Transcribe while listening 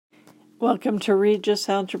Welcome to Rges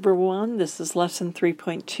Algebra 1. This is Lesson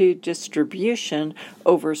 3.2, Distribution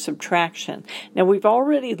over Subtraction. Now, we've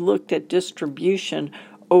already looked at distribution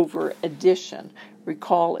over addition.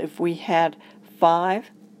 Recall if we had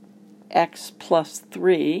 5x plus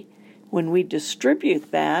 3, when we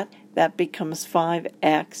distribute that, that becomes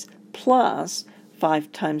 5x plus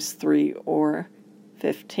 5 times 3, or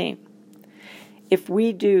 15. If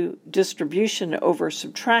we do distribution over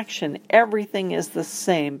subtraction, everything is the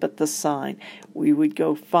same but the sign. We would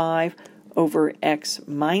go 5 over x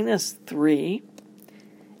minus 3,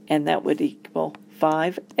 and that would equal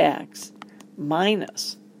 5x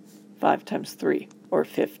minus 5 times 3, or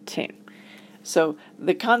 15. So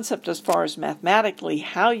the concept as far as mathematically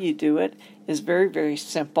how you do it is very, very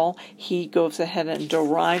simple. He goes ahead and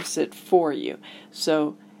derives it for you.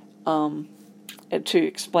 So to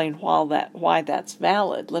explain why that's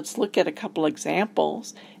valid, let's look at a couple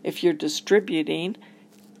examples. If you're distributing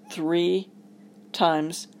 3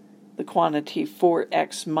 times the quantity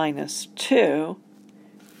 4x minus 2,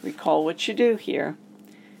 recall what you do here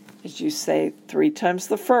is you say 3 times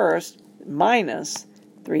the first minus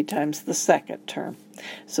 3 times the second term.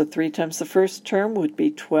 So 3 times the first term would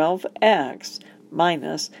be 12x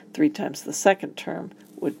minus 3 times the second term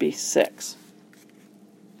would be 6.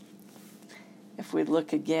 If we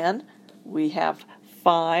look again, we have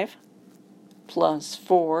 5 plus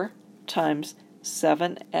 4 times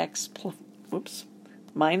 7x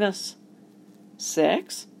minus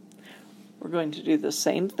 6. We're going to do the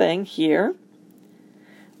same thing here.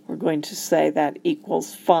 We're going to say that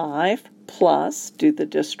equals 5 plus, do the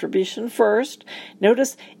distribution first.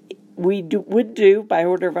 Notice we would do, by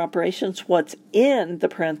order of operations, what's in the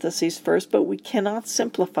parentheses first, but we cannot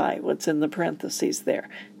simplify what's in the parentheses there.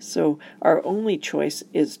 So our only choice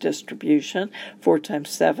is distribution. 4 times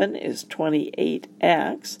 7 is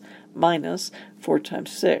 28x, minus 4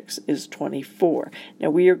 times 6 is 24. Now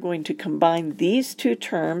we are going to combine these two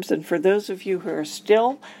terms, and for those of you who are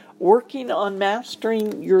still working on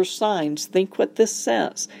mastering your signs, think what this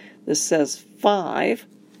says. This says 5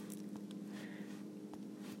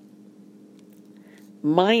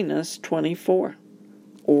 minus 24,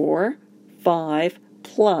 or 5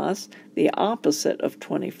 plus the opposite of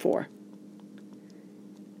 24.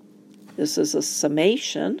 This is a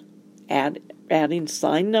summation, adding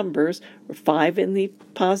sign numbers, 5 in the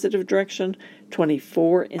positive direction,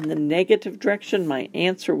 24 in the negative direction. My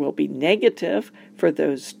answer will be negative for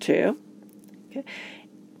those two. Okay.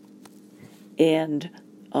 And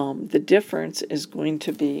the difference is going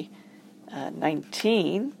to be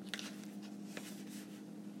 19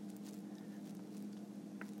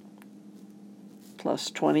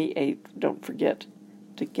 plus 28, don't forget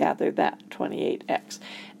to gather that, 28x.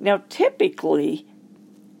 Now typically,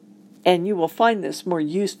 and you will find this more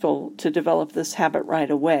useful to develop this habit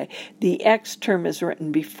right away, the x term is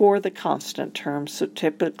written before the constant term, so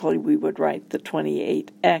typically we would write the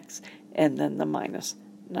 28x and then the minus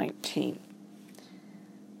 19.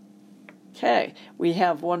 Okay, we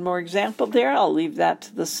have one more example there. I'll leave that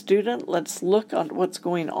to the student. Let's look at what's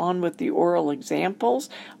going on with the oral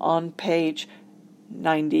examples on page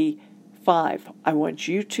 95. I want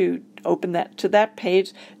you to open that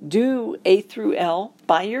page, do A through L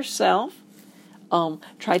by yourself,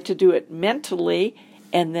 try to do it mentally,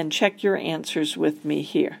 and then check your answers with me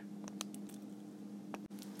here.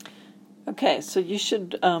 Okay, so you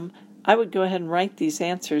should, I would go ahead and write these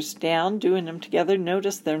answers down, doing them together.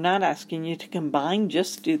 Notice they're not asking you to combine,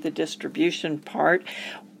 just do the distribution part.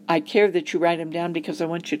 I care that you write them down because I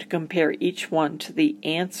want you to compare each one to the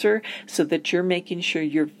answer so that you're making sure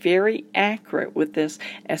you're very accurate with this,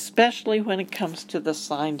 especially when it comes to the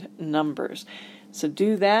signed numbers. So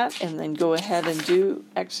do that and then go ahead and do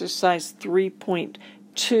exercise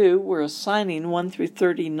 3.2. We're assigning 1 through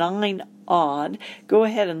 39 odd. Go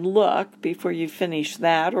ahead and look before you finish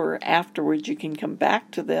that, or afterwards you can come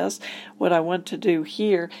back to this. What I want to do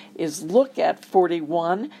here is look at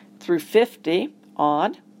 41 through 50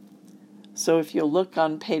 odd. So if you look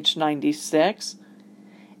on page 96,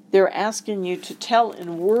 they're asking you to tell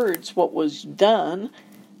in words what was done.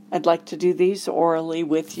 I'd like to do these orally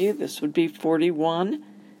with you. This would be 41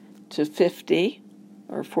 to 50,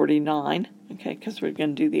 or 49, okay, because we're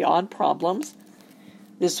going to do the odd problems.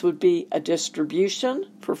 This would be a distribution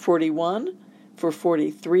for 41. For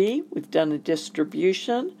 43, we've done a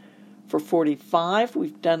distribution. For 45,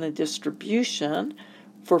 we've done a distribution.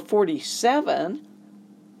 For 47,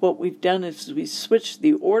 what we've done is we switched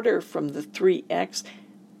the order from the 3x,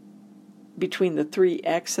 between the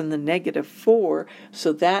 3x and the negative 4,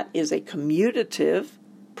 so that is a commutative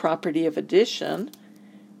property of addition.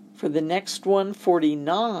 For the next one,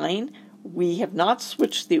 49, we have not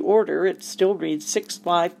switched the order. It still reads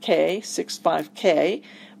 65K, 65K,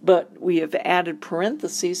 but we have added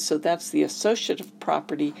parentheses, so that's the associative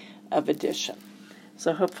property of addition.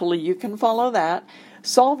 So hopefully you can follow that.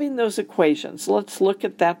 Solving those equations, let's look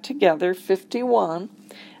at that together. 51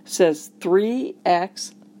 says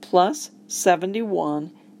 3x plus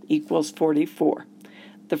 71 equals 44.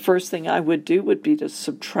 The first thing I would do would be to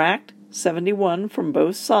subtract 71 from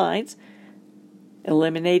both sides,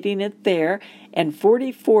 eliminating it there, and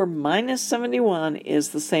 44 minus 71 is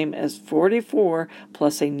the same as 44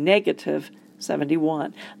 plus a negative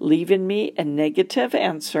 71, leaving me a negative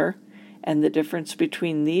answer, and the difference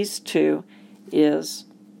between these two is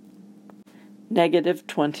negative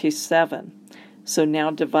 27. So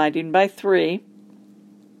now dividing by 3,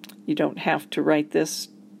 you don't have to write this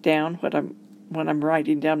down when I'm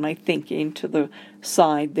writing down my thinking to the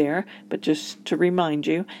side there, but just to remind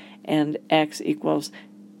you, and x equals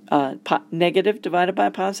negative divided by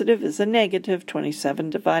positive is a negative.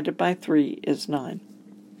 27 divided by 3 is 9.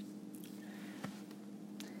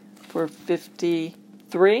 For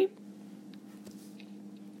 53,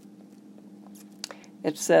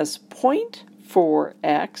 it says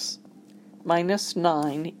 0.4x minus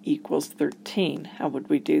 9 equals 13. How would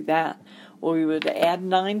we do that? Well, we would add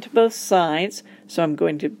 9 to both sides, so I'm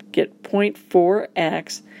going to get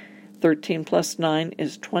 0.4x. 13 plus 9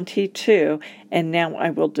 is 22, and now I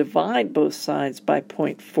will divide both sides by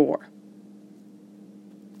 0.4.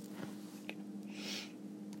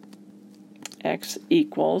 X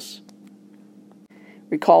equals,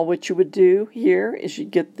 recall what you would do here is you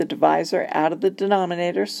get the divisor out of the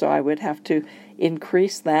denominator, so I would have to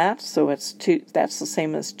increase that, so it's that's the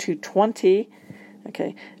same as 220.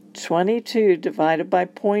 Okay, 22 divided by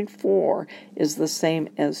 0.4 is the same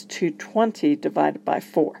as 220 divided by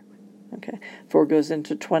 4. Okay, 4 goes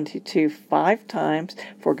into 22 5 times,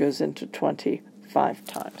 4 goes into 20 5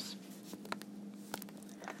 times.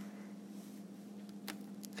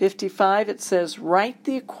 55, it says write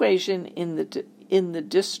the equation in the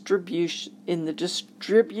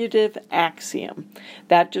distributive axiom.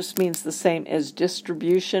 That just means the same as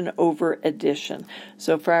distribution over addition.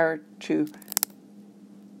 So if I were to,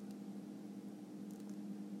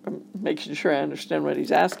 I'm making sure I understand what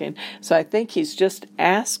he's asking. So I think he's just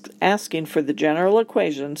asking for the general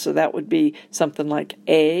equation. So that would be something like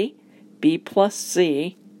A, B plus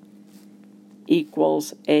C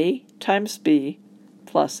equals A times B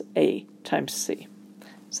plus A times C.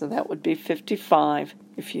 So that would be 55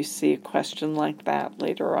 if you see a question like that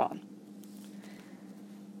later on.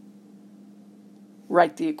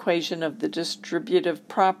 Write the equation of the distributive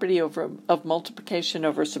property of multiplication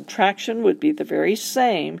over subtraction would be the very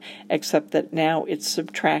same, except that now it's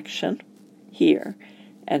subtraction here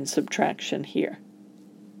and subtraction here.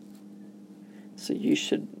 So you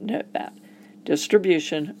should know that.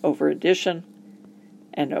 Distribution over addition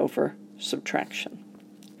and over subtraction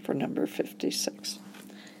for number 56.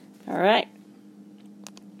 All right.